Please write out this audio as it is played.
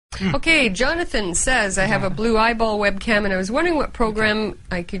Okay, Jonathan says, I have a Blue Eyeball webcam, and I was wondering what program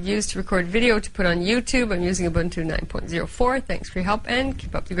I could use to record video to put on YouTube. I'm using Ubuntu 9.04. Thanks for your help, and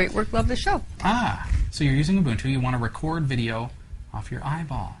keep up the great work. Love the show. So you're using Ubuntu. You want to record video off your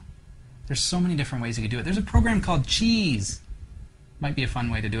eyeball. There's so many different ways you could do it. There's a program called Cheese. Might be a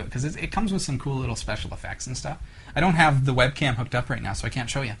fun way to do it, because it comes with some cool little special effects and stuff. I don't have the webcam hooked up right now, so I can't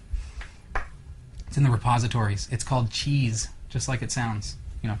show you. It's in the repositories. It's called Cheese, just like it sounds.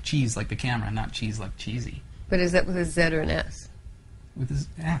 You know, cheese like the camera, not cheese like cheesy. But is that with a Z or an S? With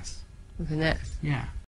an S. With an S. Yeah.